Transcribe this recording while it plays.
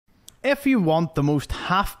if you want the most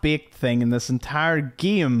half-baked thing in this entire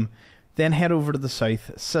game, then head over to the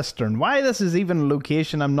South Cistern. Why this is even a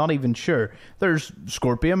location, I'm not even sure. There's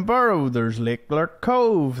Scorpion Burrow, there's Lake Lurk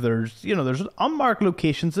Cove, there's unmarked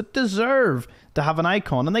locations that deserve to have an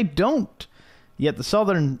icon, and they don't. Yet the South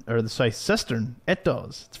Cistern, it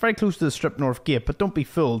does. It's very close to the Strip North Gate, but don't be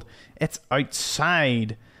fooled. It's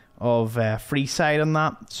outside of Freeside and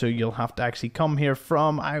that, so you'll have to actually come here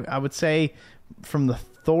from, I would say, from the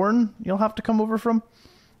Thorn, you'll have to come over from.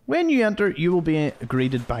 When you enter, you will be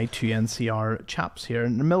greeted by 2 NCR chaps here,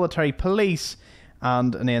 and the military police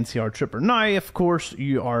and an NCR trooper. Now, of course,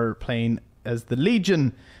 you are playing as the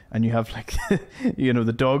Legion, and you have like,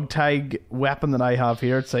 the dog tag weapon that I have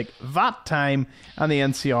here. It's like VAT time, and the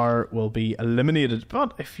NCR will be eliminated.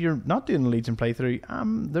 But if you're not doing the Legion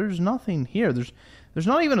playthrough, there's nothing here. There's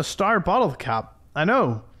not even a star bottle cap. I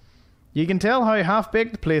know. You can tell how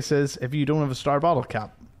half-baked the place is if you don't have a star bottle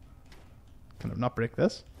cap. Can I not break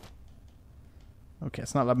this? Okay,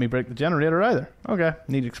 it's not letting me break the generator either. Okay,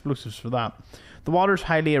 need explosives for that. The water's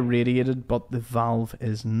highly irradiated, but the valve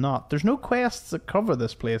is not. There's no quests that cover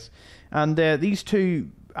this place. And these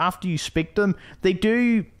two, after you speak to them,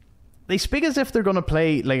 they speak as if they're going to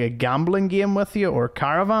play like a gambling game with you or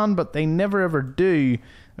Caravan, but they never ever do.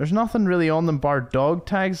 There's nothing really on them bar dog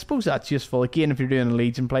tags. I suppose that's useful. Again, if you're doing a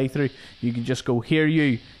Legion playthrough, you can just go, here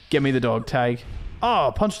you, give me the dog tag.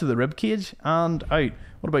 Oh, punch to the rib cage and out.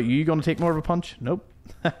 What about you? You going to take more of a punch? Nope.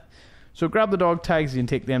 So grab the dog tags, you can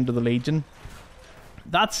take them to the Legion.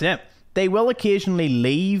 That's it. They will occasionally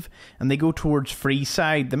leave and they go towards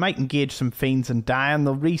Freeside. They might engage some fiends and die, and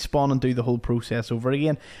they'll respawn and do the whole process over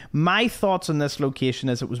again. My thoughts on this location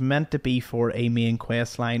is it was meant to be for a main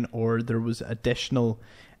quest line, or there was an additional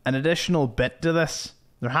bit to this.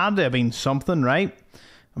 There had to have been something, right?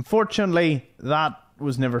 Unfortunately, that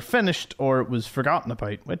was never finished, or it was forgotten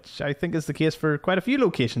about, which I think is the case for quite a few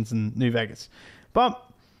locations in New Vegas. But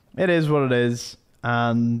it is what it is,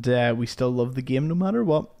 and we still love the game no matter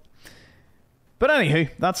what. But anywho,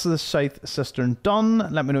 that's the South Cistern done.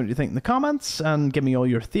 Let me know what you think in the comments, and give me all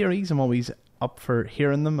your theories. I'm always up for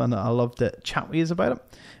hearing them, and I love to chat with you about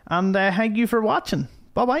it. And thank you for watching.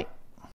 Bye bye.